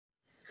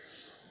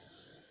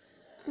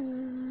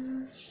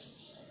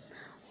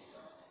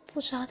不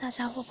知道大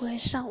家会不会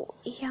像我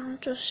一样，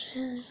就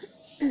是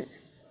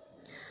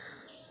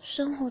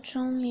生活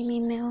中明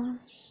明没有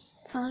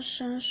发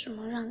生什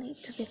么让你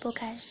特别不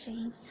开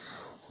心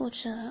或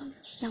者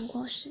难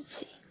过的事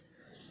情，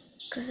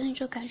可是你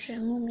就感觉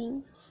莫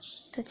名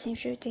的情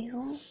绪低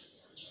落。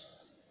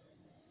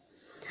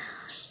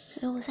其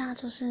实我现在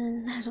就是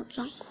那种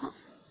状况，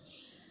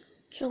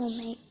就我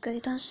每隔一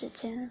段时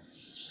间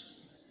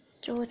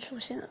就会出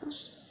现了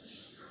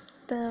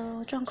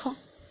的状况。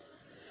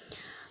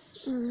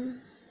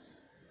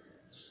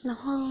然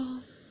后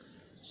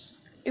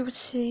尤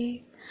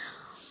其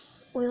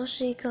我又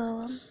是一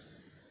个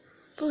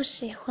不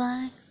喜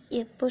欢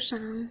也不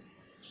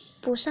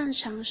擅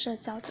长社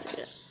交的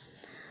人，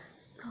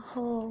然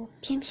后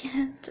偏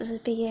偏就是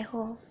毕业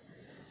后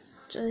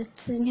就是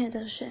自虐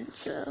的选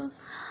择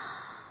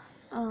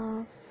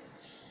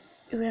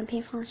与人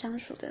平常相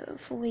处的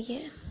副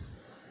业，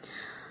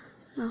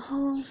然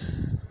后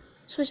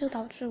所以就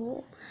导致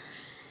我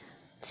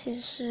其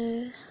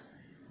实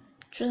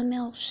觉得没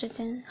有时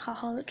间好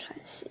好的喘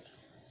息。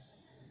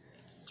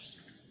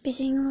毕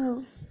竟因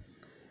为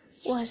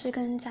我还是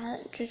跟家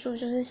人居住，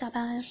就是下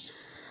班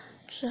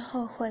之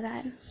后回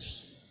来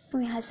不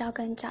免还是要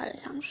跟家人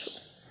相处，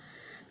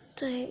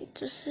对，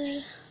就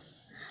是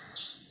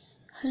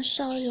很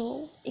少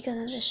有一个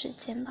人的时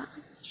间吧。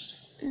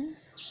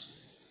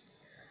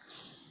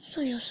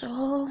所以有时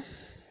候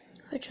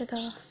会觉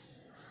得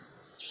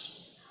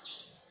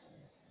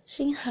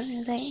心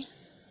很累，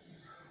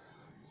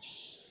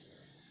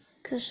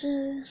可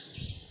是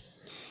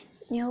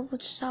你又不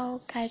知道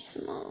该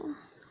怎么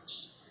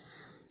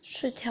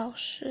去调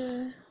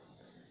试，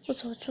或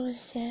者做一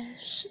些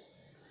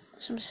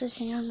什么事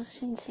情让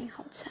心情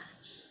好起来。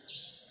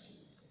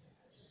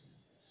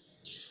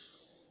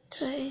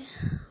对，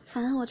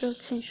反正我就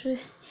情绪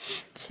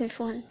起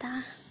伏很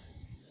大，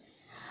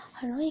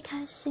很容易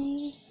开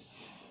心，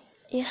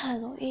也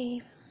很容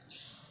易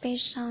悲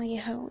伤，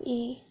也很容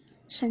易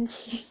生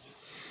气。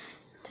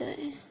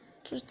对，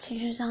就是情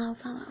绪这样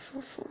反反复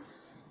复。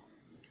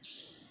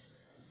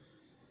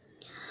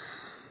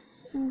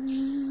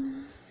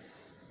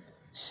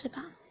是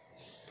吧？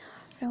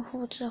人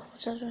活着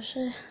就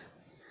是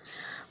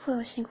会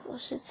有辛苦的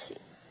事情，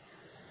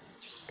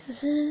可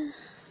是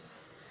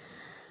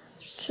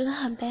觉得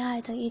很悲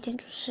哀的一点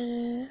就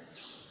是，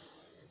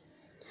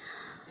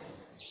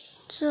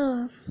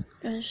这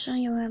人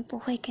生永远不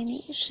会给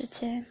你时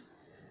间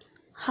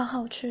好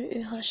好去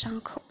愈合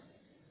伤口，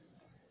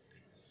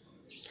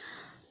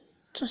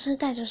总是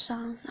带着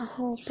伤，然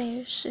后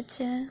被时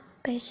间、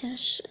被现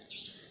实、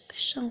被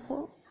生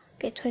活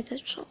给推着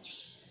走。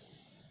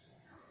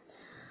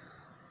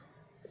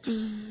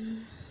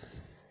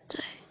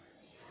对，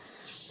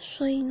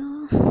所以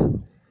呢，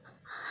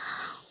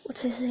我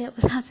其实也不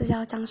知道自己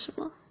要讲什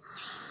么，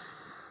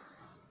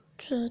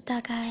就大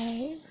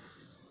概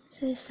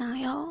是想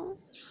要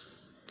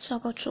找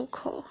个出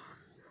口，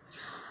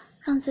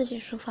让自己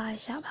抒发一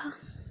下吧。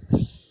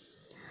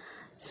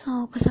虽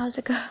然我不知道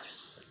这个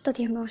到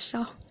底有没有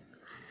效。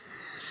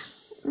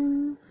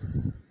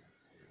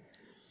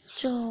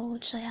就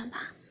这样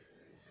吧，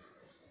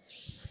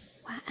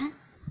晚安。